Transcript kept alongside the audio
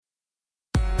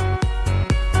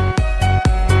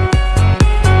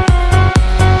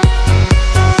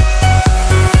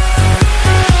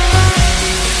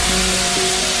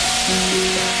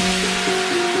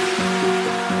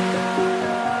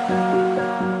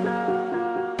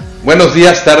Buenos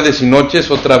días, tardes y noches,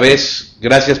 otra vez,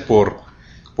 gracias por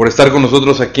estar con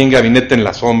nosotros aquí en Gabinete en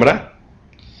la Sombra.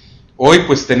 Hoy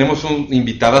pues tenemos un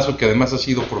invitadazo que además ha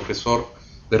sido profesor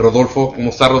de Rodolfo.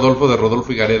 ¿Cómo está Rodolfo? De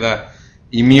Rodolfo Higareda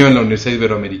y mío en la Universidad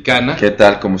Iberoamericana. ¿Qué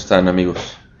tal? ¿Cómo están,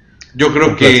 amigos? Yo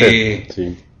creo que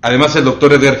sí. Además el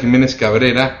doctor Edgar Jiménez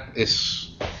Cabrera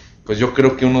es, pues yo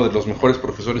creo que uno de los mejores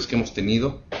profesores que hemos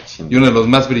tenido, sí, y uno de los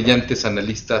más brillantes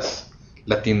analistas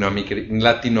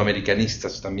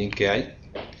latinoamericanistas también que hay.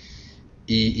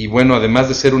 Y bueno, además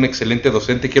de ser un excelente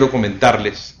docente, quiero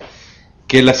comentarles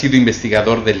que él ha sido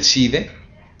investigador del CIDE,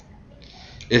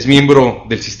 es miembro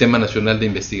del Sistema Nacional de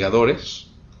Investigadores,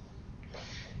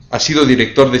 ha sido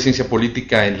director de Ciencia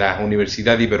Política en la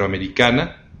Universidad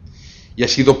Iberoamericana y ha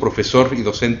sido profesor y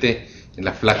docente en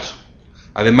la Flaxo,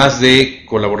 además de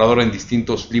colaborador en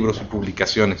distintos libros y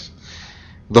publicaciones.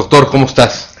 Doctor, ¿cómo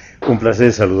estás? Un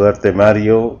placer saludarte,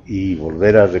 Mario, y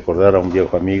volver a recordar a un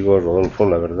viejo amigo, Rodolfo.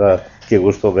 La verdad, qué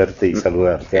gusto verte y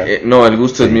saludarte. No, el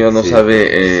gusto es mío, no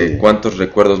sabe cuántos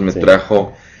recuerdos me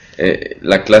trajo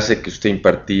la clase que usted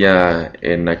impartía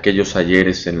en aquellos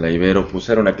ayeres en la Ibero. Pues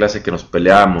era una clase que nos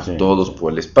peleábamos todos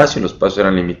por el espacio, los espacios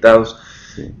eran limitados,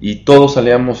 y todos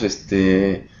salíamos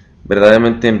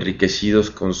verdaderamente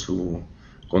enriquecidos con su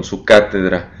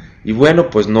cátedra. Y bueno,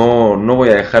 pues no voy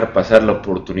a dejar pasar la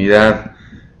oportunidad.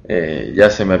 Ya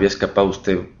se me había escapado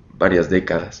usted varias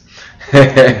décadas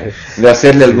de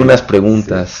hacerle algunas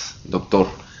preguntas, doctor.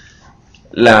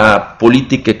 La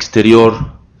política exterior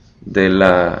de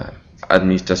la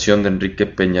administración de Enrique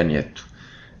Peña Nieto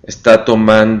está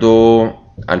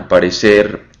tomando, al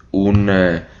parecer, un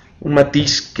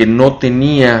matiz que no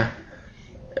tenía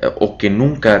o que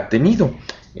nunca ha tenido.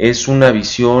 Es una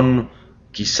visión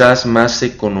quizás más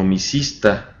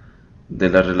economicista de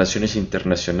las relaciones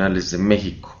internacionales de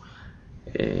México,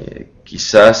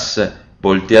 quizás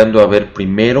volteando a ver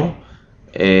primero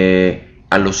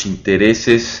a los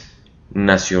intereses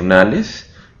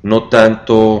nacionales, no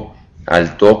tanto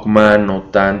al dogma, no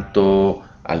tanto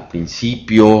al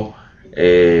principio,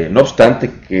 no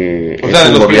obstante que o sea,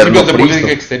 de los principios de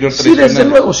política exterior tradicional. Sí, desde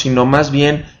luego, sino más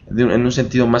bien en un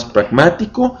sentido más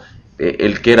pragmático.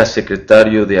 El que era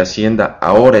secretario de Hacienda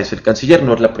ahora es el canciller,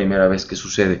 no es la primera vez que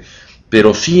sucede,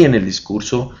 pero sí en el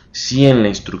discurso, sí en la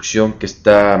instrucción que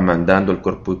está mandando el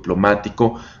cuerpo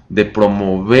diplomático de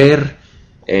promover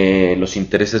los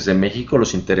intereses de México,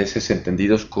 los intereses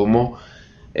entendidos como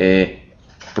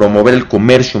promover el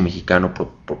comercio mexicano,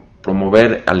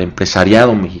 promover al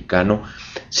empresariado mexicano,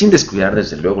 sin descuidar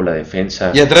desde luego la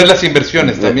defensa. Y atraer las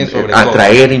inversiones también, sobre todo.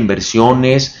 Atraer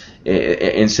inversiones,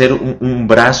 en ser un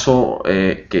brazo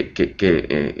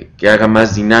que haga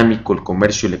más dinámico el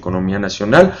comercio y la economía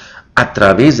nacional a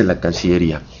través de la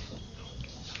Cancillería.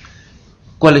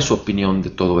 ¿Cuál es su opinión de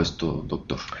todo esto,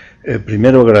 doctor?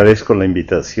 Primero agradezco la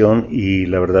invitación y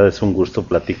la verdad es un gusto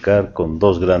platicar con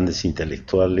dos grandes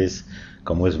intelectuales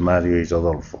como es Mario y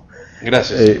Rodolfo.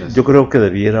 Gracias. Yo creo que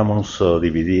debiéramos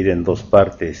dividir en dos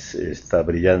partes esta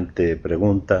brillante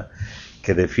pregunta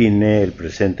que define el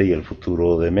presente y el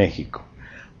futuro de México.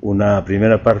 Una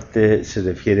primera parte se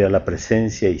refiere a la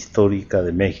presencia histórica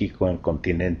de México en el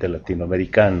continente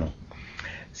latinoamericano,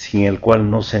 sin el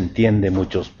cual no se entienden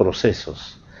muchos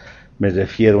procesos. Me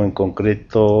refiero en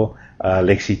concreto al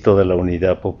éxito de la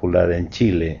Unidad Popular en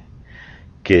Chile,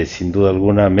 que sin duda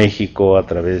alguna México, a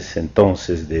través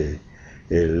entonces de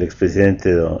el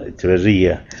expresidente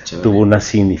Echeverría, tuvo una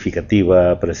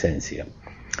significativa presencia.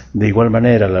 De igual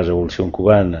manera, la Revolución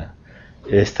Cubana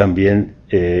es también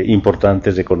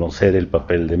importante reconocer el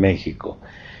papel de México.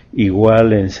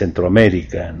 Igual en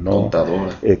Centroamérica, ¿no?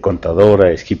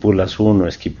 Contadora, Esquipulas I,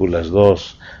 Esquipulas II,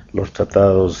 los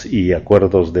tratados y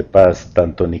acuerdos de paz,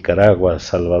 tanto Nicaragua,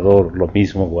 Salvador, lo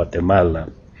mismo Guatemala.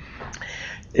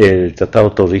 El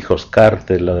Tratado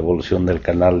Torrijos-Carter, la devolución del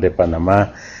Canal de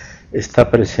Panamá,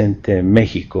 está presente en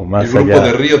México, más allá. El Grupo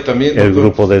de Río también. El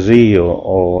Grupo de Río,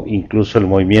 o incluso el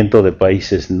movimiento de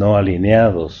países no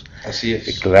alineados. Así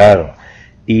es. Claro.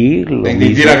 Y lo de mismo,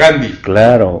 Indira Gandhi.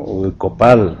 Claro,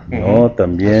 Copal, ¿no?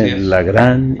 También la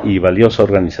gran y valiosa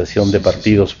organización de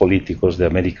partidos políticos de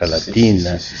América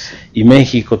Latina. Sí. Y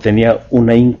México tenía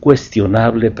una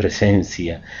incuestionable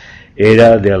presencia.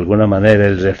 Era de alguna manera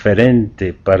el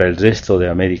referente para el resto de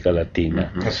América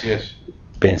Latina. Así es.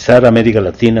 Pensar América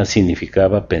Latina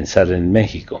significaba pensar en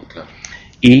México. Claro.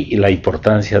 Y la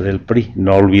importancia del PRI,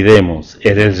 no olvidemos,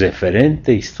 era el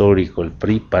referente histórico el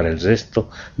PRI para el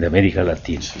resto de América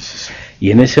Latina. Sí.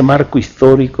 Y en ese marco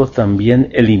histórico también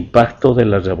el impacto de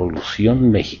la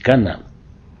Revolución Mexicana.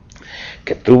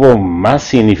 que tuvo más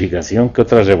significación que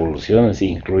otras revoluciones,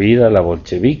 incluida la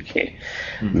bolchevique.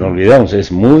 No olvidemos,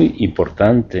 es muy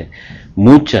importante.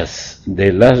 Muchas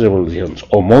de las revoluciones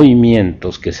o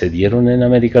movimientos que se dieron en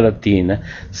América Latina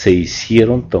se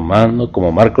hicieron tomando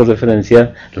como marco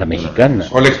referencial la mexicana.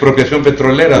 O la expropiación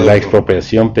petrolera. La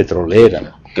expropiación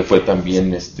petrolera. Que fue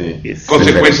también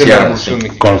consecuencia de la Revolución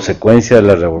Mexicana. Consecuencia de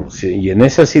la Revolución. Y en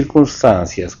esas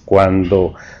circunstancias,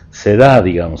 cuando se da,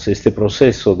 digamos, este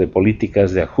proceso de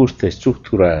políticas de ajuste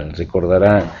estructural,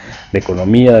 recordarán, de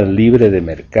economía libre de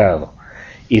mercado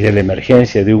y de la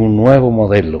emergencia de un nuevo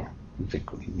modelo,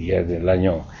 ya del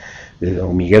año de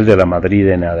Don Miguel de la Madrid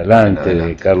en adelante,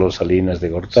 de Carlos Salinas de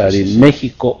Gortari,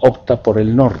 México opta por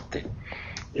el norte.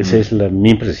 Esa es mi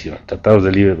impresión. Tratados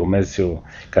de libre comercio,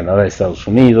 Canadá, Estados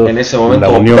Unidos. En ese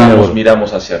momento la Unión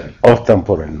miramos hacia arriba. Optan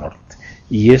por el norte.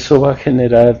 Y eso va a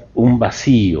generar un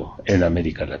vacío en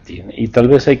América Latina. Y tal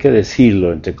vez hay que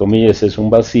decirlo, entre comillas, es un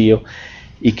vacío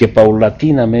y que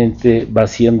paulatinamente va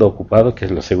siendo ocupado, que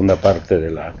es la segunda parte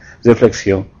de la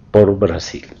reflexión, por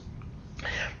Brasil.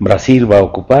 Brasil va a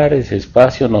ocupar ese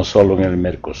espacio no solo en el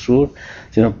Mercosur,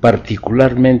 sino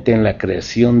particularmente en la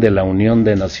creación de la Unión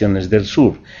de Naciones del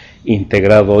Sur,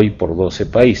 integrado hoy por 12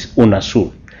 países,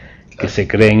 UNASUR, que se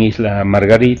crea en Isla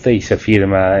Margarita y se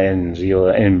firma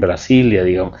en Brasilia,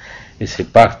 digamos, ese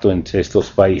pacto entre estos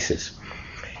países.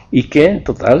 Y que en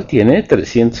total tiene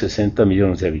 360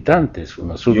 millones de habitantes,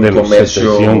 UNASUR de los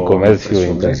 700, un comercio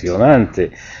impresionante,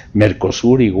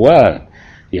 Mercosur igual.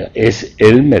 Es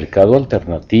el mercado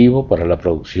alternativo para la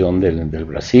producción del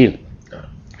Brasil.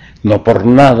 No por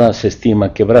nada se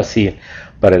estima que Brasil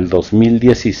para el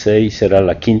 2016 será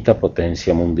la quinta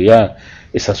potencia mundial.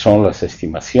 Esas son las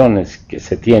estimaciones que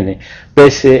se tiene,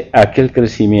 pese a que el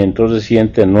crecimiento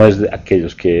reciente no es de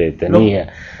aquellos que tenía.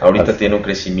 No, ahorita tiene un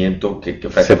crecimiento que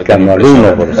cercano al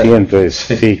 1%,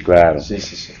 sí, claro. Sí.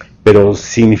 Pero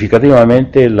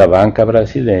significativamente la banca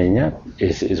brasileña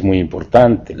es muy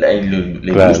importante. La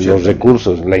industria, los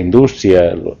recursos, la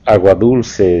industria, agua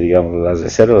dulce, digamos, las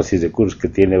reservas y recursos que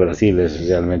tiene Brasil es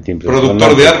realmente impresionante.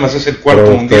 Productor de armas, es el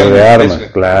cuarto mundial. Productor de armas,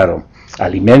 claro.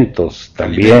 Alimentos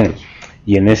también.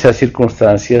 Y en esas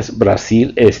circunstancias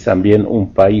Brasil es también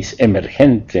un país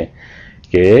emergente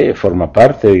que forma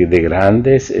parte de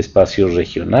grandes espacios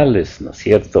regionales, ¿no es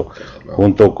cierto?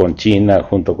 Junto con China,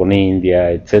 junto con India,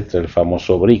 etcétera, el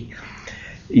famoso BRIC.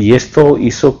 Y esto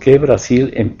hizo que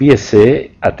Brasil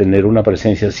empiece a tener una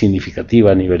presencia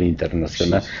significativa a nivel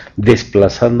internacional,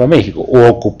 desplazando a México o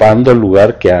ocupando el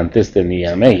lugar que antes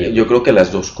tenía México. Yo creo que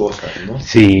las dos cosas, ¿no?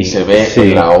 Sí, y se ve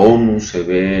en la ONU, se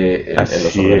ve en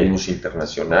los organismos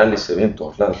internacionales, se ve en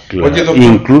todos lados. Claro. Oye,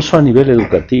 incluso a nivel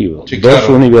educativo. Dos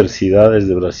universidades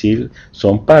de Brasil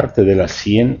son parte de las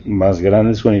 100 más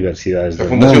grandes universidades del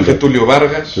mundo. La Fundación Getúlio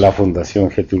Vargas. La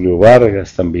Fundación Getúlio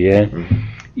Vargas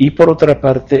también. Y por otra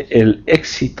parte, el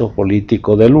éxito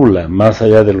político de Lula, más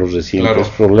allá de los recientes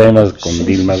problemas con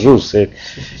Dilma Rousseff,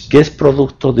 que es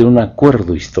producto de un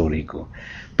acuerdo histórico.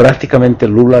 Prácticamente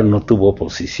Lula no tuvo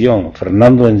oposición.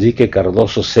 Fernando Enrique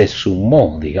Cardoso se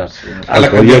sumó, digamos, a la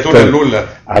candidatura de Lula.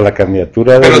 A la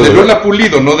candidatura de Pero Lula. de Lula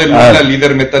Pulido, no de Lula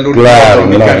líder metalúrgico. Claro,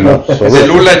 no, de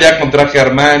Lula ya con traje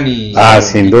Armani,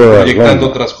 sin duda, proyectando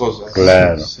otras cosas.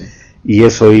 Claro. Y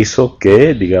eso hizo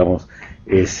que, digamos,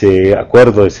 ese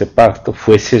acuerdo, ese pacto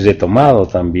fuese retomado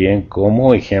también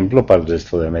como ejemplo para el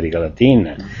resto de América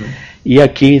Latina. Y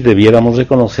aquí debiéramos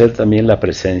reconocer también la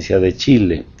presencia de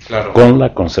Chile, con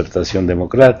la concertación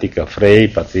democrática, Frei,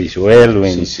 Patricio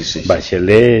Aylwin,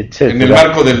 Bachelet, etc. En el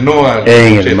marco del NOA.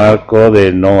 En el marco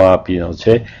del NOA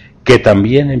Pinochet, que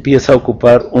también empieza a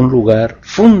ocupar un lugar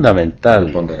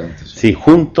fundamental,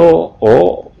 junto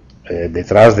o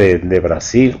detrás de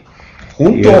Brasil.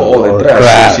 Junto o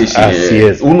detrás, así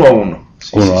es. Uno a uno.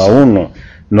 Uno a uno.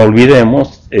 No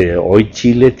olvidemos, hoy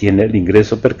Chile tiene el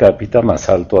ingreso per cápita más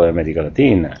alto de América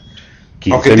Latina.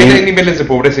 Aunque tiene niveles de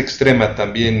pobreza extrema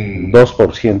también.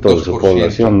 2% de su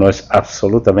población no es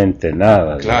absolutamente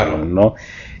nada. Claro. ¿no?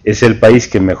 Es el país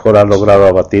que mejor ha logrado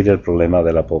abatir el problema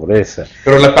de la pobreza.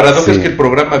 Pero la paradoja es que el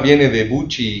programa viene de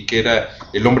Bucci, que era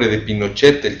el hombre de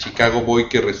Pinochet, el Chicago Boy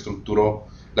que reestructuró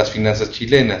las finanzas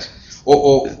chilenas.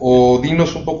 O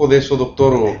dinos un poco de eso,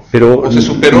 doctor. Pero se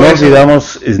superó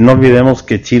no olvidemos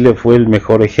que Chile fue el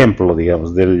mejor ejemplo,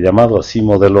 digamos, del llamado así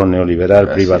modelo neoliberal.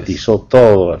 Así privatizó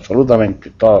todo, absolutamente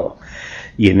todo.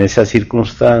 Y en esas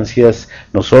circunstancias,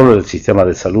 no solo el sistema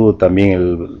de salud,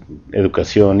 también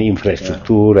educación,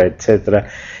 infraestructura, etcétera.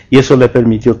 Y eso le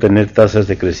permitió tener tasas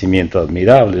de crecimiento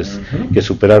admirables, que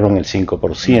superaron el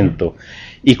 5%,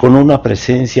 y con una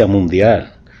presencia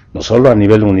mundial. No solo a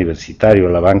nivel universitario,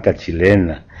 la banca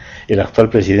chilena, el actual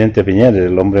presidente Piñera,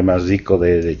 el hombre más rico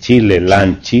de Chile,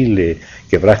 LAN Chile,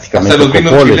 que prácticamente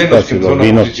ocupó el espacio, los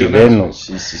vinos chilenos,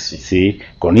 sí,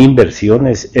 con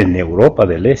inversiones en Europa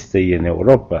del Este y en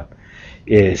Europa.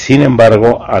 Sin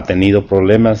embargo, ha tenido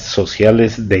problemas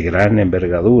sociales de gran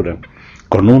envergadura,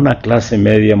 con una clase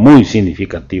media muy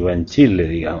significativa en Chile,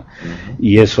 digamos,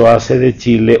 y eso hace de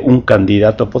Chile un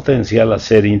candidato potencial a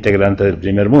ser integrante del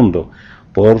primer mundo,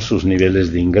 por sus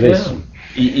niveles de ingreso. Claro.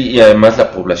 Y además la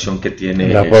población que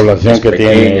tiene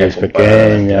es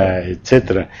pequeña,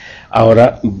 etcétera.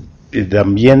 Ahora,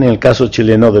 también en el caso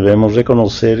chileno debemos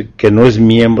reconocer que no es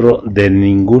miembro de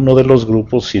ninguno de los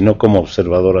grupos, sino como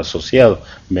observador asociado,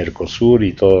 Mercosur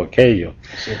y todo aquello.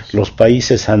 Sí. Los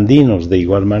países andinos, de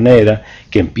igual manera,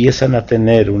 que empiezan a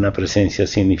tener una presencia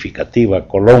significativa,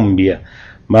 Colombia,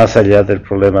 más allá del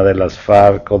problema de las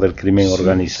FARC o del crimen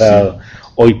organizado,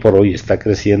 hoy por hoy está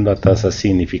creciendo a tasas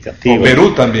significativas. O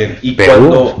Perú también. Y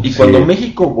cuando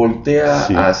México voltea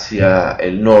hacia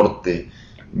el norte,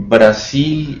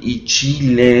 Brasil y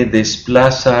Chile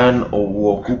desplazan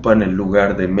o ocupan el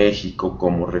lugar de México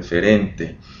como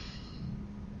referente.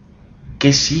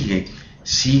 ¿Qué sigue?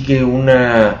 ¿Sigue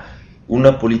una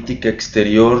política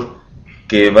exterior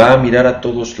que va a mirar a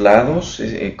todos lados,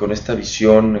 con esta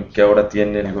visión que ahora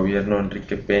tiene el gobierno de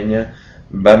Enrique Peña?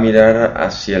 Va a mirar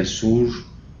hacia el sur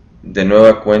de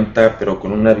nueva cuenta, pero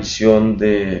con una visión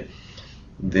de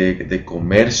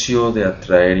comercio, de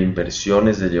atraer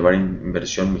inversiones, de llevar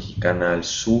inversión mexicana al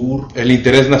sur. El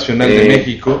interés nacional de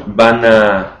México.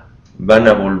 Van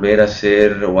a volver a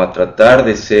ser o a tratar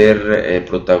de ser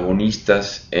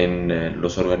protagonistas en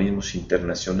los organismos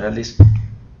internacionales.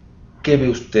 ¿Qué ve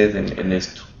usted en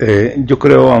esto? Yo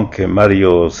creo, aunque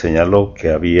Mario señaló que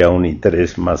había un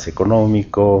interés más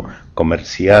económico,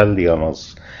 comercial,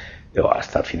 digamos, o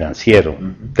hasta financiero,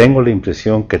 tengo la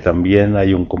impresión que también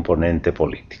hay un componente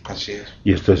político. Así es.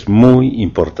 Y esto es muy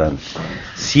importante.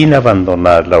 Sin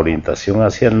abandonar la orientación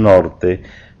hacia el norte,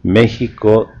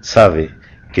 México sabe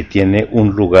que tiene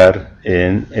un lugar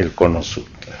en el Cono Sur.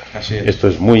 Así es. Esto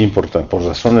es muy importante por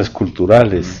razones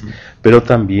culturales, pero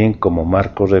también como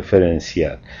marco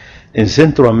referencial. En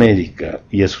Centroamérica,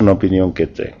 y es una opinión que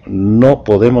tengo, no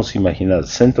podemos imaginar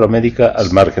Centroamérica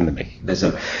al margen de México.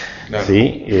 Claro.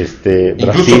 ¿Sí? Incluso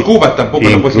Brasil, Cuba tampoco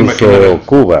lo puedes imaginar.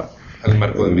 Cuba, al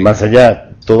marco de México. Más allá,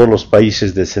 todos los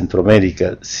países de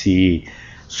Centroamérica, si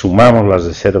sumamos las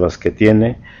reservas que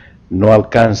tiene, no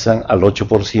alcanzan al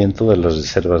 8% de las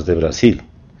reservas de Brasil.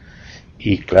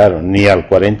 Y claro, ni al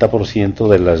 40%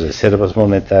 de las reservas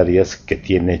monetarias que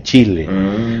tiene Chile.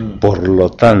 Por lo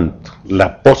tanto,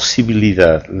 la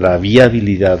posibilidad, la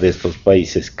viabilidad de estos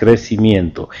países,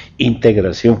 crecimiento,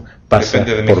 integración, pasa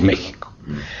por México.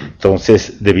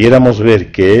 Entonces, debiéramos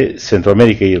ver que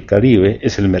Centroamérica y el Caribe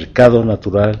es el mercado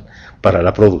natural para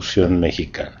la producción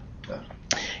mexicana.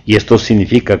 Y esto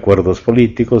significa acuerdos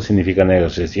políticos, significa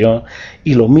negociación,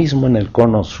 y lo mismo en el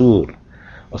Cono Sur.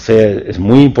 O sea, es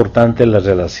muy importante la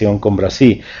relación con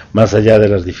Brasil, más allá de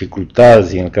las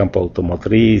dificultades y en el campo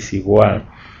automotriz igual.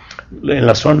 En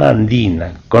la zona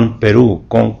andina, con Perú,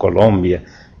 con Colombia,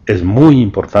 es muy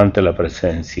importante la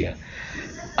presencia.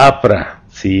 APRA,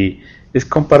 sí, es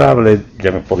comparable,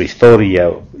 ya por historia,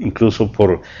 incluso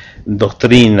por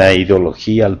doctrina,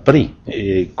 ideología al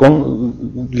PRI,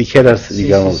 con ligeras,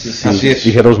 digamos,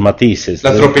 ligeros matices.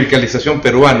 La tropicalización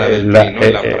peruana del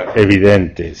PRI, ¿no?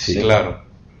 Evidente, sí. Claro.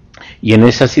 Y en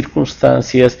esas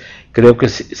circunstancias creo que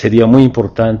sería muy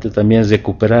importante también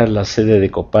recuperar la sede de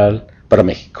Copal para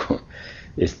México.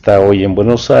 Está hoy en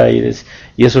Buenos Aires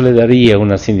y eso le daría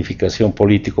una significación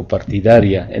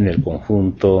político-partidaria en el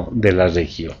conjunto de la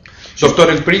región. Doctor,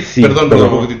 el PRI, perdón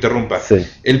que te interrumpa,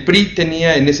 el PRI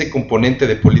tenía en ese componente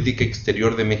de política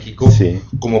exterior de México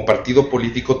como partido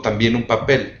político también un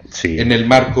papel en el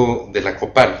marco de la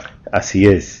Copal. Así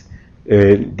es,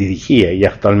 dirigía y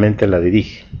actualmente la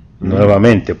dirige.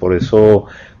 Nuevamente, por eso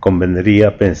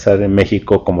convendría pensar en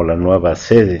México como la nueva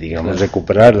sede, digamos,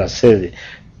 recuperar la sede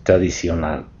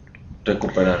tradicional.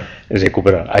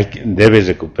 Debe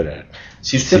recuperar.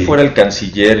 Si usted fuera el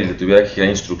canciller y le tuviera que girar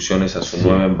instrucciones a su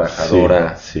nueva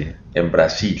embajadora en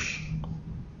Brasil,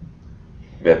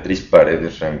 Beatriz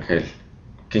Paredes Rangel,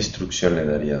 ¿qué instrucción le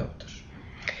daría, doctor?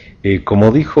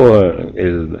 Como dijo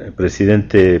el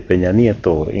presidente Peña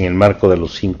Nieto en el marco de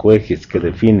los 5 ejes que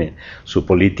define su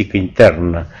política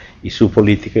interna y su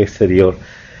política exterior,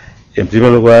 en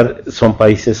primer lugar son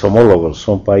países homólogos,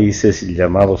 son países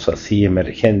llamados así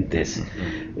emergentes,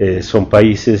 son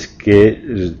países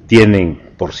que tienen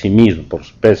por sí mismos, por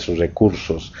pesos,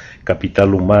 recursos,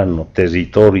 capital humano,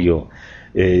 territorio,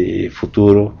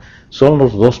 futuro, son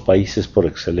los 2 países por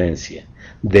excelencia.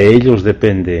 De ellos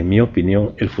depende, en mi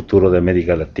opinión, el futuro de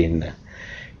América Latina.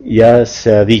 Ya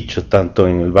se ha dicho tanto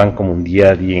en el Banco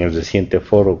Mundial y en el reciente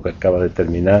foro que acaba de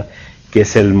terminar, que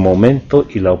es el momento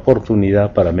y la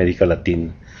oportunidad para América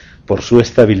Latina, por su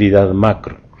estabilidad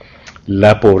macro.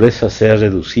 La pobreza se ha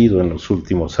reducido en los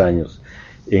últimos años.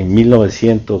 En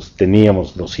 1900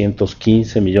 teníamos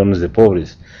 215 millones de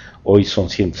pobres, hoy son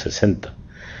 160.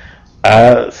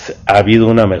 Ha habido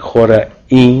una mejora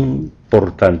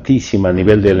importantísima a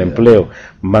nivel del empleo,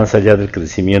 más allá del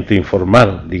crecimiento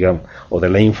informal, digamos, o de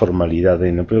la informalidad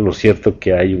del empleo. Lo cierto es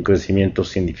que hay un crecimiento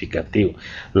significativo.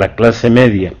 La clase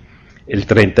media, el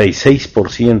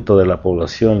 36% de la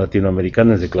población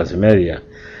latinoamericana es de clase media,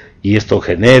 y esto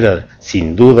genera,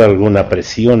 sin duda alguna,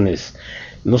 presiones,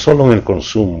 no solo en el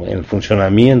consumo, en el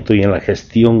funcionamiento y en la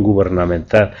gestión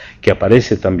gubernamental, que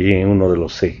aparece también en uno de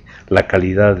los ejes, la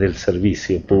calidad del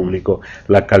servicio público,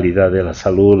 la calidad de la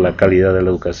salud, la calidad de la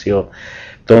educación.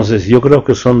 Entonces, yo creo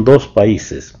que son dos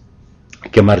países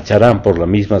que marcharán por la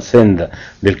misma senda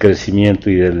del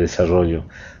crecimiento y del desarrollo.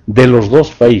 De los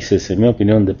dos países, en mi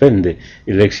opinión, depende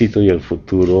el éxito y el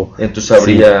futuro. Entonces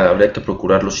habría que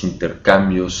procurar los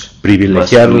intercambios,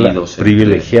 privilegiar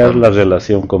la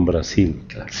relación con Brasil,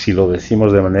 claro, si lo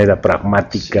decimos de manera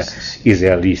pragmática y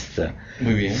realista.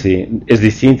 Muy bien. Sí, es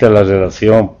distinta la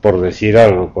relación, por decir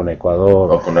algo, con Ecuador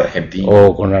o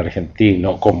con Argentina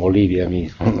o con Bolivia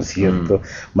mismo, ¿no es cierto?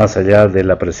 Más allá de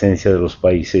la presencia de los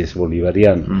países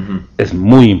bolivarianos, es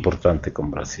muy importante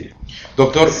con Brasil.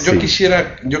 Doctor, yo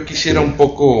quisiera un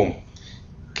poco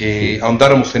que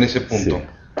ahondáramos en ese punto,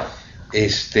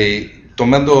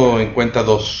 tomando en cuenta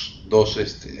dos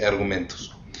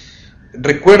argumentos.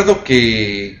 Recuerdo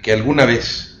que alguna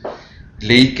vez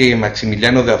leí que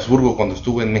Maximiliano de Habsburgo, cuando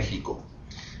estuvo en México,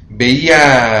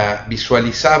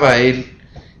 visualizaba él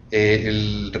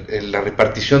la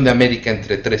repartición de América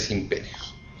entre tres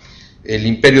imperios. El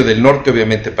imperio del norte,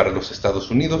 obviamente, para los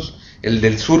Estados Unidos, el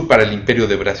del sur para el imperio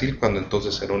de Brasil, cuando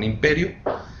entonces era un imperio,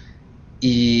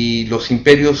 y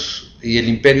el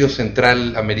imperio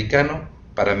central americano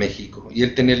para México. Y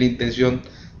él tenía la intención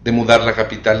de mudar la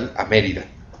capital a Mérida,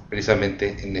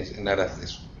 precisamente en aras de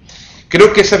eso.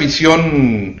 Creo que esa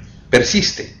visión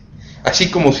persiste,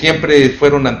 así como siempre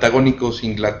fueron antagónicos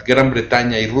Gran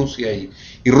Bretaña y Rusia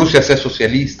Rusia, sea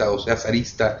socialista o sea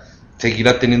zarista,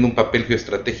 seguirá teniendo un papel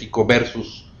geoestratégico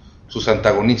versus sus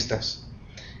antagonistas.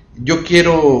 Yo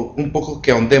quiero un poco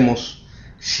que ahondemos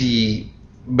si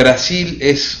Brasil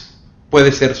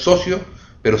puede ser socio,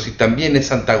 pero si también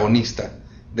es antagonista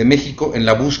de México en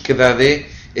la búsqueda de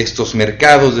estos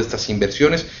mercados, de estas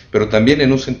inversiones, pero también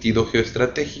en un sentido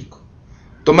geoestratégico.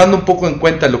 Tomando un poco en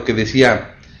cuenta lo que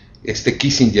decía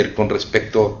Kissinger con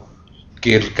respecto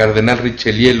que el cardenal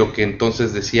Richelieu, lo que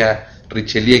entonces decía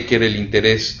Richelieu que era el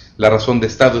interés, la razón de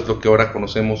Estado es lo que ahora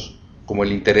conocemos como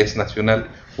el interés nacional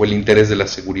o el interés de la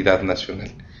seguridad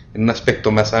nacional. En un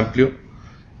aspecto más amplio,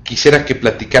 quisiera que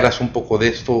platicaras un poco de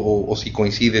esto o si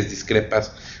coincides,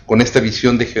 discrepas con esta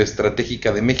visión de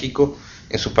geoestratégica de México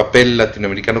en su papel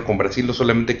latinoamericano con Brasil, no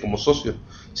solamente como socio,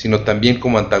 sino también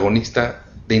como antagonista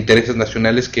de intereses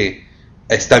nacionales que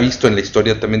está visto en la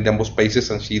historia también de ambos países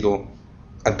han sido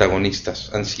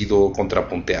antagonistas, han sido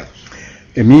contrapunteados.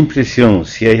 En mi impresión,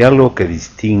 si hay algo que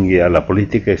distingue a la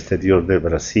política exterior de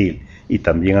Brasil y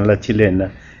también a la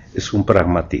chilena, es un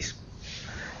pragmatismo.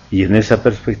 Y en esa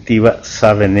perspectiva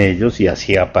saben ellos, y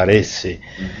así aparece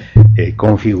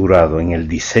configurado en el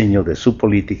diseño de su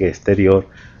política exterior,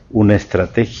 una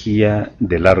estrategia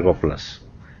de largo plazo.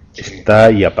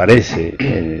 Está y aparece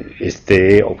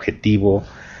este objetivo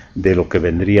de lo que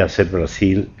vendría a ser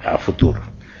Brasil a futuro.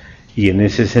 Y en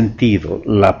ese sentido,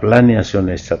 la planeación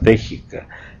estratégica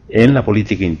en la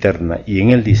política interna y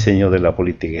en el diseño de la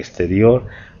política exterior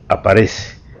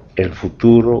aparece el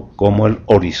futuro como el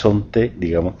horizonte,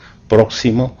 digamos,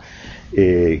 próximo,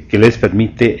 que les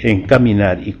permite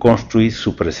encaminar y construir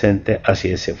su presente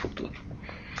hacia ese futuro.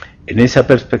 En esa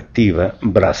perspectiva,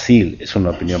 Brasil, es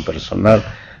una opinión personal,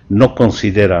 no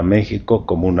considera a México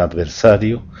como un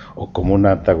adversario o como un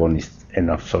antagonista en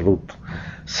absoluto.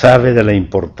 Sabe de la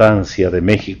importancia de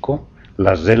México,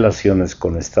 las relaciones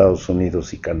con Estados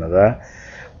Unidos y Canadá.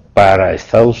 Para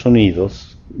Estados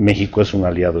Unidos, México es un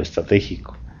aliado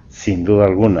estratégico, sin duda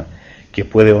alguna, que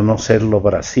puede o no serlo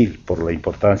Brasil, por la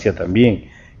importancia también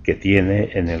que tiene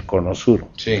en el Cono Sur.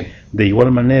 Sí. De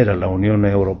igual manera, la Unión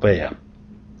Europea.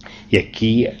 Y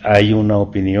aquí hay una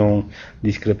opinión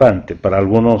discrepante. Para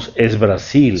algunos es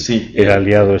Brasil el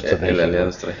aliado estratégico.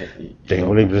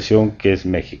 Tengo la impresión que es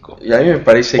México. Y a mí me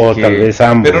parece que... Tal vez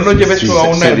ambos. Pero no lleva eso a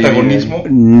un antagonismo.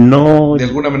 No. De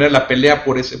alguna manera la pelea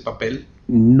por ese papel.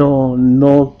 yo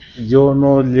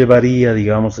no llevaría,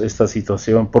 digamos, esta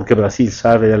situación, porque Brasil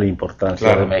sabe de la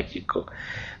importancia de México.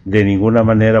 De ninguna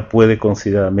manera puede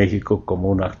considerar a México como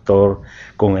un actor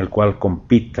con el cual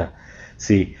compita.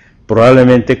 Sí,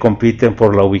 probablemente compiten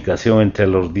por la ubicación entre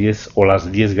los 10 o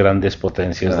las 10 grandes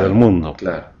potencias del mundo.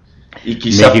 Claro. Y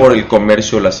quizá México, por el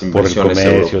comercio, las inversiones por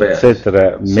el comercio, europeas,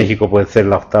 etcétera. Sí. México puede ser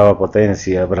la 8ª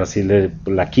potencia, Brasil es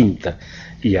la 5ª,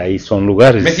 y ahí son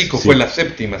lugares. México fue la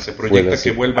 7ª, se proyecta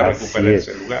que vuelva a recuperar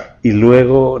ese lugar. Y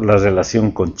luego la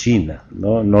relación con China,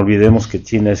 ¿no? No olvidemos que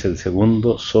China es el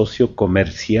segundo socio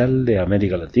comercial de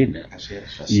América Latina.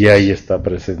 Y ahí está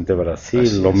presente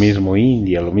Brasil, lo mismo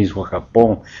India, lo mismo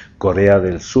Japón, Corea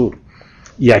del Sur.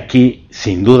 Y aquí,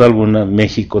 sin duda alguna,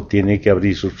 México tiene que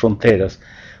abrir sus fronteras,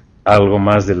 algo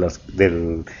más de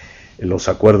los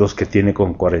acuerdos que tiene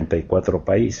con 44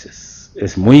 países.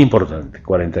 Es muy importante,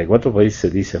 44 países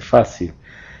se dice fácil,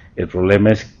 el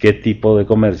problema es qué tipo de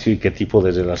comercio y qué tipo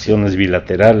de relaciones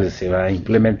bilaterales se va a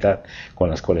implementar con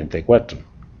las 44.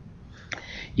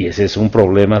 Y ese es un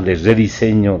problema de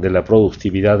rediseño de la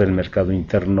productividad del mercado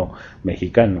interno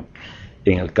mexicano.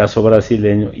 En el caso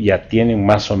brasileño ya tienen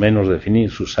más o menos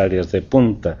definir sus áreas de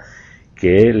punta,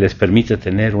 que les permite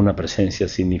tener una presencia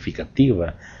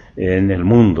significativa en el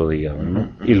mundo, digamos,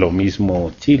 ¿no? Y lo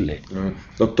mismo Chile.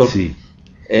 Doctor, sí.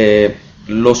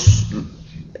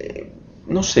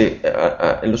 No sé,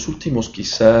 en los últimos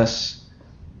quizás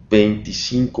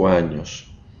 25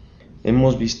 años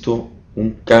hemos visto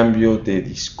un cambio de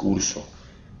discurso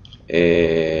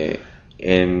en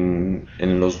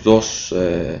los dos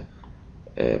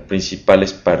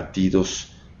principales partidos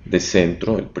de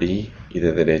centro, el PRI, y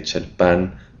de derecha, el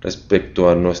PAN, respecto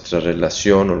a nuestra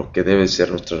relación o lo que debe ser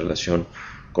nuestra relación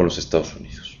con los Estados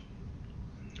Unidos.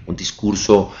 Un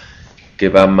discurso que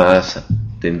va más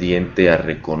tendiente a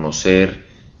reconocer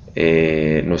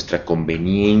nuestra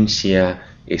conveniencia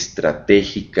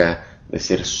estratégica de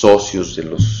ser socios de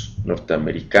los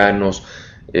norteamericanos,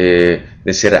 de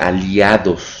ser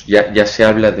aliados. Ya se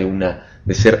habla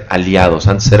de ser aliados.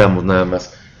 Antes éramos nada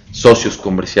más socios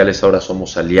comerciales, ahora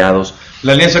somos aliados.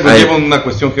 La alianza conlleva una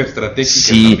cuestión geoestratégica.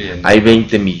 Sí, también, ¿no? Hay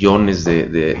 20 millones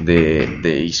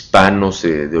de hispanos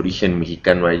de origen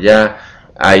mexicano allá.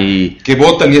 Que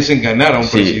votan y hacen ganar a un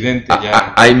presidente.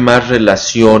 Hay más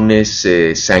relaciones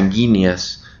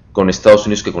sanguíneas con Estados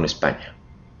Unidos que con España.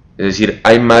 Es decir,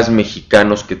 hay más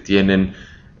mexicanos que tienen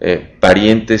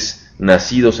parientes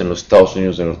nacidos en los Estados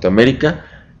Unidos de Norteamérica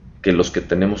que los que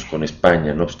tenemos con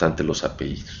España, no obstante los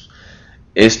apellidos.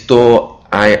 Esto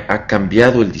ha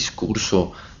cambiado el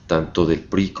discurso tanto del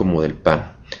PRI como del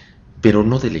PAN, pero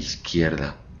no de la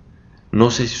izquierda.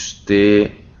 No sé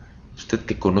si usted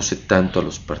que conoce tanto a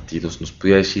los partidos, nos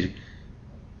pudiera decir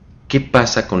qué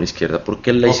pasa con la izquierda,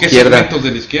 porque la izquierda... ¿Qué segmentos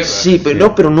de la izquierda? Sí,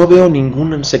 pero no veo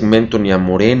ningún segmento, ni a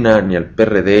Morena, ni al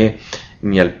PRD,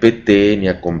 ni al PT, ni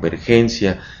a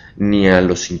Convergencia, ni a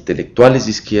los intelectuales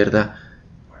de izquierda,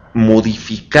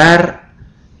 modificar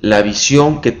la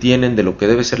visión que tienen de lo que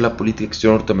debe ser la política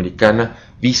exterior norteamericana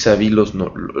vis-a-vis los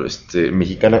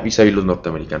mexicana vis-a-vis los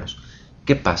norteamericanos.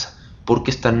 ¿Qué pasa? ¿Por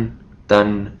qué están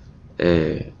tan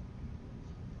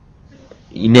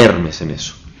inermes en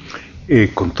eso?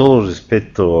 Con todo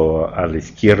respeto a la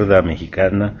izquierda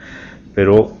mexicana,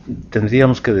 pero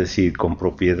tendríamos que decir con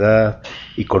propiedad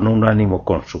y con un ánimo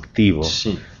constructivo,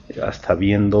 sí, hasta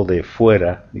viendo de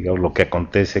fuera, digamos, lo que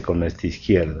acontece con esta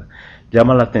izquierda.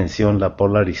 Llama la atención la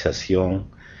polarización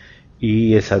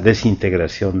y esa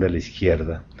desintegración de la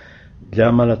izquierda.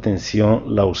 Llama la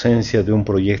atención la ausencia de un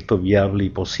proyecto viable y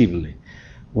posible.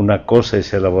 Una cosa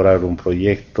es elaborar un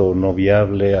proyecto no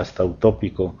viable hasta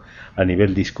utópico a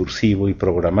nivel discursivo y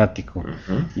programático,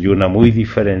 y una muy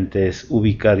diferente es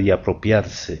ubicar y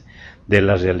apropiarse de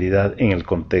la realidad en el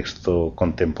contexto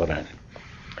contemporáneo.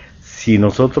 Si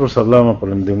nosotros hablamos, por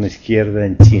ejemplo, de una izquierda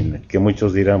en China, que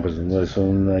muchos dirán, pues no es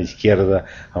una izquierda,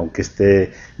 aunque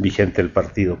esté vigente el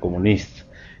Partido Comunista.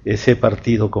 Ese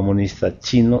Partido Comunista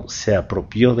chino se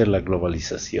apropió de la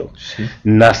globalización, sí,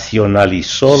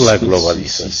 nacionalizó la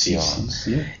globalización,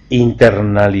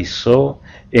 internalizó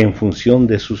en función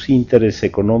de sus intereses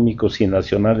económicos y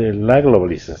nacionales la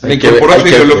globalización. Hay que ver su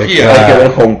ideología. Hay que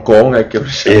ver Hong Kong, hay que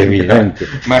ver evidente.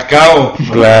 Macao,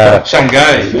 claro,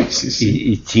 Shanghái.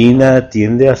 Y China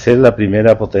tiende a ser la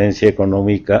primera potencia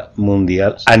económica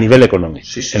mundial a nivel económico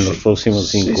en los próximos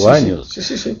 5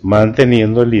 años,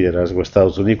 manteniendo el liderazgo de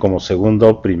Estados Unidos como segunda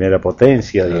o primera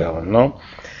potencia, digamos, ¿no?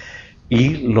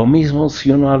 Y lo mismo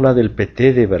si uno habla del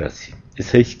PT de Brasil.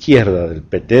 esa izquierda del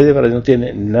PT de Brasil no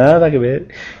tiene nada que ver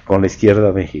con la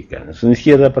izquierda mexicana. Es una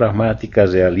izquierda pragmática,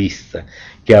 realista,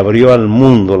 que abrió al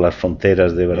mundo las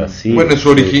fronteras de Brasil. Bueno,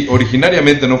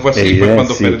 originariamente no fue así, fue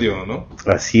cuando perdió, ¿no?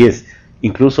 Así es.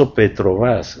 Incluso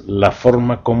Petrobras, la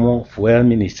forma como fue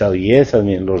administrado, y es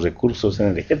también los recursos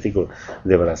energéticos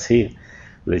de Brasil.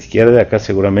 La izquierda de acá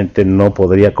seguramente no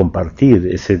podría compartir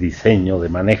ese diseño de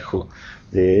manejo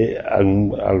de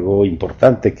algo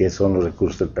importante que son los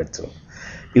recursos del petróleo.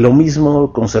 Y lo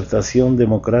mismo concertación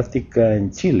democrática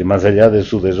en Chile, más allá de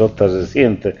su derrota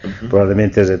reciente,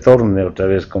 probablemente retorne otra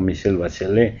vez con Michelle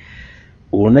Bachelet.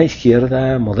 Una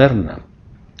izquierda moderna,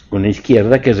 una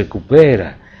izquierda que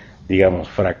recupera, digamos,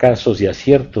 fracasos y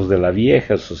aciertos de la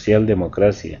vieja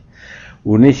socialdemocracia,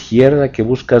 una izquierda que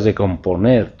busca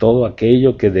recomponer todo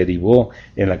aquello que derivó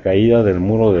en la caída del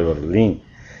muro de Berlín.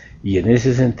 Y en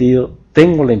ese sentido,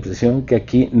 tengo la impresión que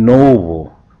aquí no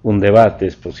hubo un debate,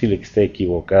 es posible que esté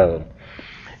equivocado,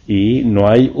 y no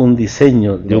hay un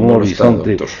diseño de un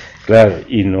horizonte, claro,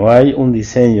 y no hay un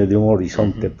diseño de un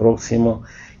horizonte próximo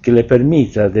que le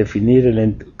permita definir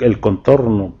el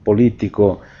contorno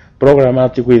político,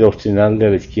 programático y doctrinal de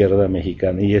la izquierda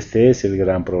mexicana, y este es el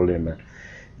gran problema.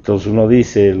 Entonces uno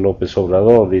dice López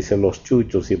Obrador, dice los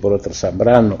chuchos y por otro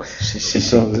Zambrano.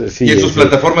 Entonces, y en sus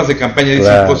plataformas de campaña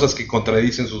dicen cosas que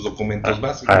contradicen sus documentos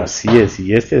básicos. Así es,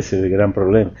 y este es el gran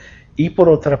problema. Y por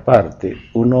otra parte,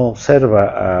 uno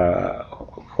observa a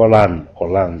Hollande,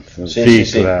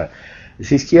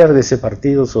 esa izquierda, ese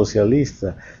partido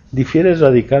socialista, difiere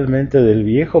radicalmente del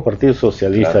viejo partido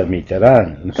socialista de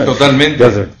Mitterrand. Totalmente.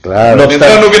 Entonces, claro.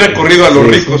 No hubieran corrido a los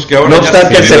ricos que ahora... No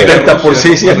obstante, el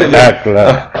 70%.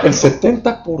 Claro. El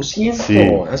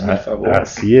 70%, hazme el favor.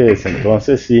 Así es,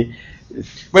 entonces sí.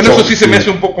 Bueno, eso sí se me hace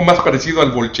un poco más parecido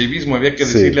al bolchevismo, había que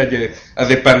decirle a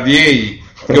Depardieu y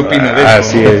qué opina de eso.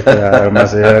 Así es,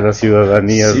 más allá de la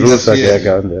ciudadanía rusa que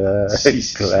acaban de dar.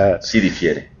 Sí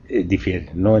difiere.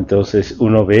 Difiere, ¿no? Entonces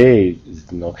uno ve,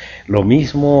 ¿no? Lo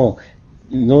mismo,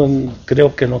 no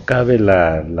creo que no cabe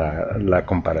la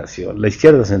comparación. La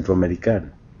izquierda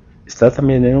centroamericana está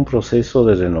también en un proceso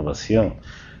de renovación.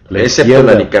 Excepto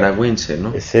la nicaragüense,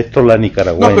 ¿no? Excepto la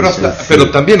nicaragüense. No,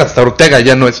 pero también hasta Ortega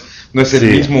ya no es el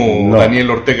mismo Daniel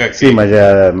Ortega que,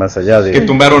 más allá de... que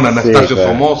tumbaron a Anastasio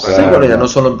Somoza. Sí, bueno, ya no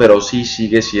solo, pero sí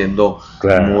sigue siendo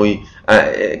muy...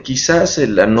 quizás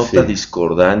la nota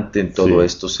discordante en todo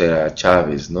esto sea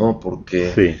Chávez, ¿no?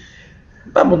 Porque,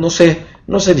 vamos, no sé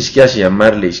ni siquiera si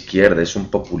llamarle izquierda, es un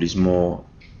populismo,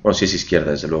 bueno, sí es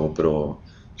izquierda desde luego, pero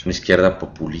es una izquierda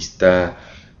populista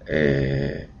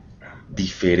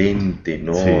diferente,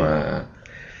 ¿no?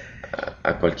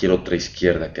 A cualquier otra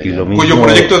izquierda que haya. Cuyo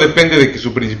proyecto depende de que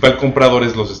su principal comprador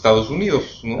es los Estados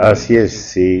Unidos, ¿no? Así es,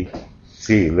 sí.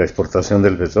 Sí, la exportación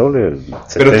del petróleo.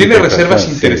 Pero tiene reservas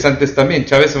interesantes también.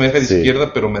 Chávez se maneja de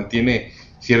izquierda, pero mantiene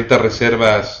ciertas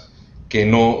reservas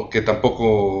que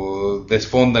tampoco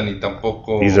desfondan y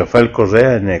tampoco... Y Rafael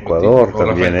Correa en Ecuador,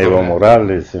 también Evo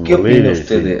Morales en Bolivia. ¿Qué opina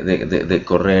usted de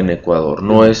Correa en Ecuador?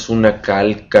 ¿No es una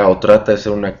calca o trata de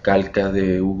ser una calca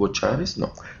de Hugo Chávez?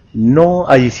 No,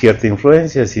 hay cierta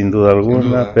influencia, sin duda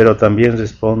alguna, pero también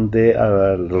responde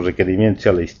a los requerimientos,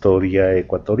 a la historia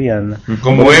ecuatoriana.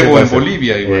 Como Evo en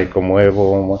Bolivia. Igual. Como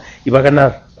Evo, y va a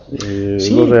ganar.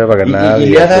 Va a ganar. Y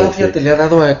le ha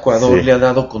dado a Ecuador, le ha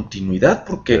dado continuidad,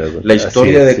 porque la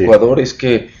historia de Ecuador es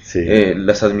que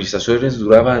las administraciones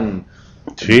duraban...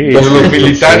 los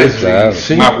militares,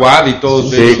 Maguad y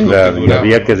todos ellos. Claro, y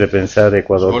había que repensar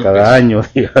Ecuador cada año,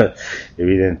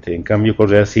 evidente. En cambio,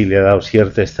 Correa sí le ha dado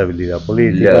cierta estabilidad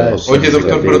política. Oye,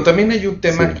 doctor, pero también hay un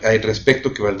tema al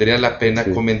respecto que valdría la pena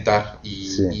comentar,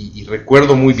 y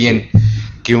recuerdo muy bien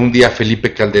que un día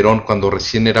Felipe Calderón, cuando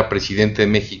recién era presidente de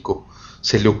México,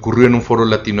 se le ocurrió en un foro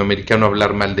latinoamericano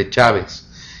hablar mal de Chávez,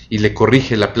 y le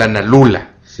corrige la plana Lula.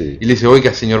 Y le dice,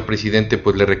 oiga, señor presidente,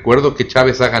 pues le recuerdo que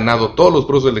Chávez ha ganado todos los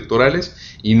procesos electorales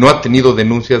y no ha tenido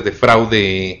denuncias de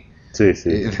fraude,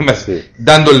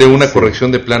 dándole una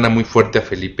corrección de plana muy fuerte a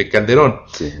Felipe Calderón.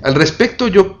 Al respecto,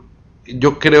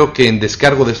 yo creo que en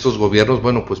descargo de estos gobiernos,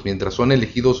 bueno, pues mientras son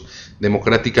elegidos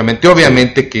democráticamente,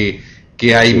 obviamente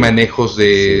que hay manejos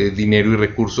de dinero y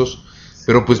recursos,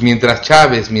 pero pues mientras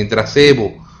Chávez, mientras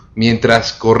Evo,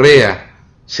 mientras Correa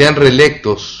sean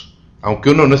reelectos,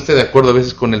 aunque uno no esté de acuerdo a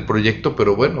veces con el proyecto,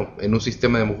 pero bueno, en un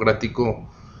sistema democrático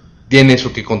tiene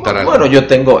eso que contar algo. Bueno, yo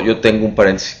tengo un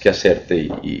paréntesis que hacerte,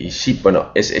 y sí, bueno,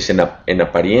 es en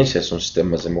apariencia son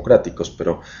sistemas democráticos,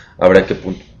 pero habrá que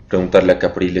preguntarle a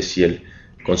Capriles si él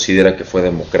considera que fue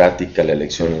democrática la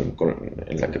elección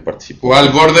en la que participó. O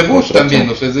al Gore de Bush también,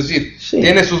 o sea, es decir,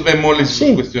 tiene sus bemoles y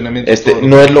sus cuestionamientos.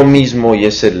 No es lo mismo, y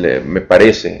es me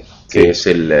parece que es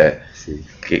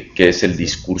que es el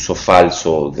discurso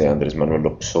falso de Andrés Manuel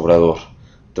López Obrador,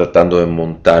 tratando de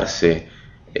montarse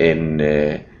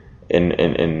en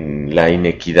la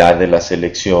inequidad de las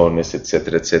elecciones,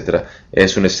 etcétera, etcétera.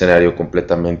 Es un escenario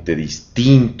completamente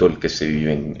distinto el que se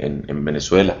vive en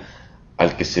Venezuela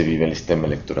al que se vive en el sistema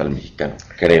electoral mexicano,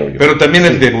 creo yo. Pero también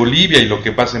el de Bolivia y lo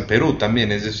que pasa en Perú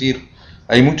también, es decir,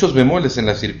 hay muchos bemoles en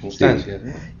las circunstancias.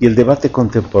 ¿No? Y el debate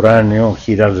contemporáneo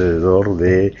gira alrededor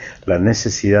de la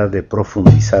necesidad de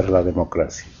profundizar la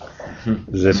democracia,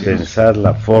 repensar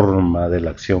la forma de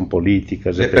la acción política,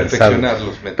 repensar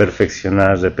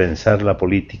la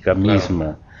política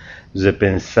misma,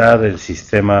 repensar el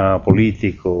sistema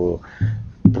político,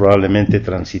 probablemente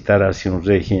transitar hacia un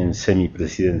régimen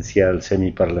semipresidencial,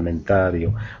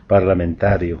 semiparlamentario,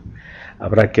 parlamentario.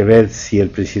 Habrá que ver si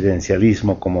el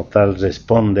presidencialismo como tal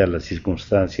responde a las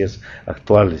circunstancias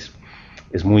actuales.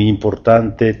 Es muy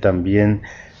importante también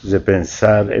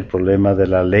repensar el problema de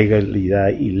la legalidad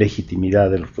y legitimidad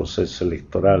de los procesos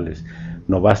electorales.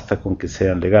 No basta con que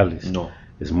sean legales. No.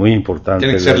 Es muy importante.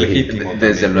 Tiene que ser legítimo.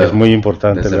 Desde luego. Es muy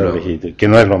importante la legitimidad, que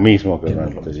no es lo mismo que lo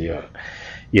anterior.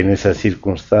 Y en esas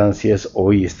circunstancias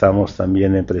hoy estamos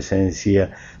también en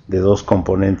presencia de dos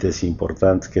componentes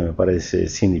importantes que me parece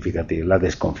significativos: la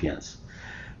desconfianza.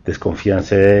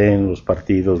 Desconfianza en los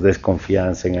partidos,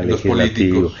 desconfianza en el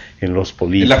legislativo, en los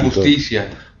políticos. En la justicia.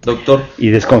 Doctor.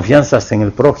 Y desconfianza hasta en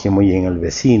el prójimo y en el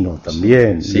vecino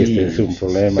también. Sí, y este es un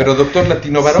problema. Pero doctor,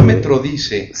 Latinobarómetro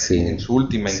dice, en su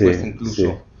última encuesta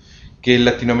incluso, que el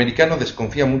latinoamericano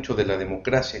desconfía mucho de la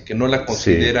democracia, que no la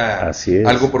considera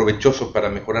algo provechoso para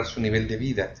mejorar su nivel de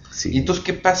vida. Y entonces,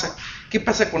 ¿qué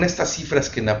pasa con estas cifras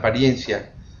que en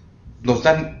apariencia nos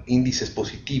dan índices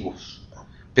positivos,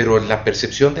 pero la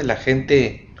percepción de la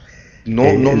gente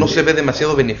no se ve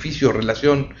demasiado beneficio,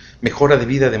 relación, mejora de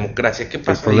vida, democracia? ¿Qué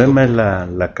pasa? El problema es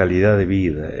la calidad de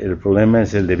vida, el problema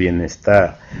es el de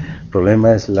bienestar, el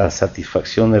problema es la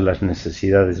satisfacción de las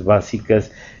necesidades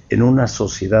básicas en una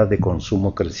sociedad de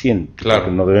consumo creciente. Claro.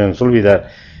 Porque no debemos olvidar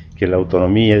que la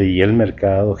autonomía y el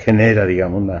mercado genera,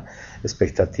 digamos, una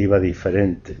expectativa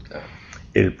diferente.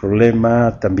 El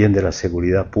problema también de la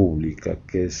seguridad pública,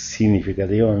 que es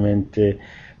significativamente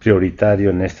prioritario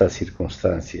en estas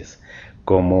circunstancias.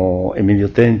 Como Emilio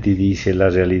Tenti dice, la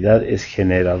realidad es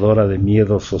generadora de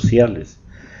miedos sociales.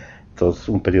 Entonces,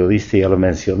 un periodista ya lo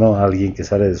mencionó, alguien que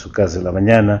sale de su casa en la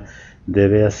mañana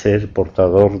debe ser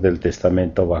portador del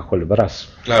testamento bajo el brazo,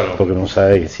 porque no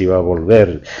sabe si va a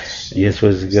volver, y eso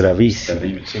es gravísimo.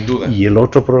 Terrible, sin duda. Y el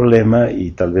otro problema, y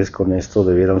tal vez con esto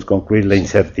debiéramos concluir, la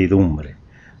incertidumbre.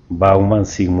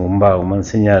 Sigmund Bauman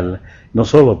señala, no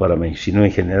solo para México, sino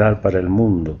en general para el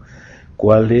mundo,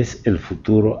 cuál es el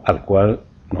futuro al cual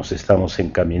nos estamos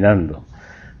encaminando.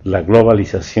 La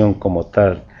globalización como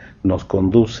tal nos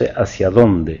conduce hacia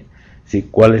dónde, ¿sí?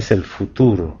 ¿Cuál es el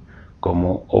futuro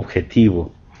como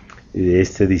objetivo de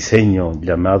este diseño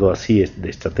llamado así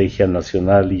de estrategia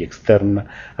nacional y externa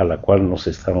a la cual nos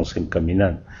estamos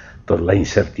encaminando? Entonces la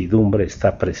incertidumbre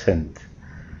está presente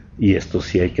y esto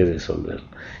sí hay que resolverlo.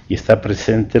 Y está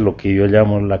presente lo que yo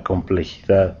llamo la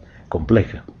complejidad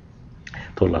compleja.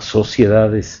 Entonces las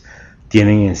sociedades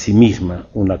tienen en sí misma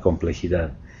una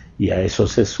complejidad y a eso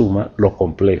se suma lo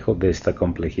complejo de esta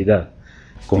complejidad.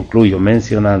 Concluyo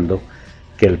mencionando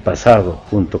que el pasado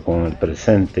junto con el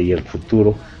presente y el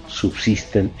futuro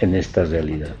subsisten en esta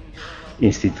realidad.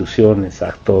 Instituciones,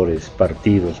 actores,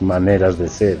 partidos, maneras de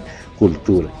ser,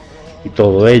 cultura, y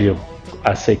todo ello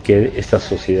hace que esta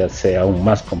sociedad sea aún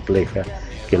más compleja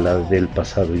que la del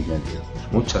pasado inmediato.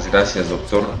 Muchas gracias,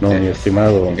 doctor. No, mi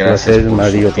estimado, un placer,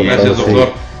 Mario. Gracias, doctor.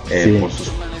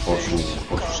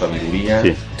 Por su sabiduría,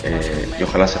 y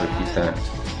ojalá se repita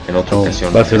en otra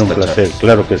ocasión. Va a ser un placer,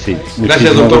 claro que sí.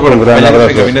 Gracias, doctor, por acompañarnos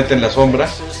en Gabinete en la Sombra.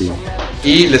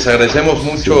 Y les agradecemos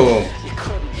mucho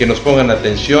que nos pongan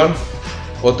atención.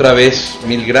 Otra vez,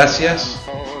 mil gracias.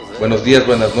 Buenos días,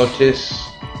 buenas noches,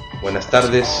 buenas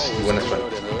tardes y buenas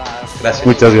suertes. Gracias.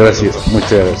 Muchas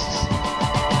gracias.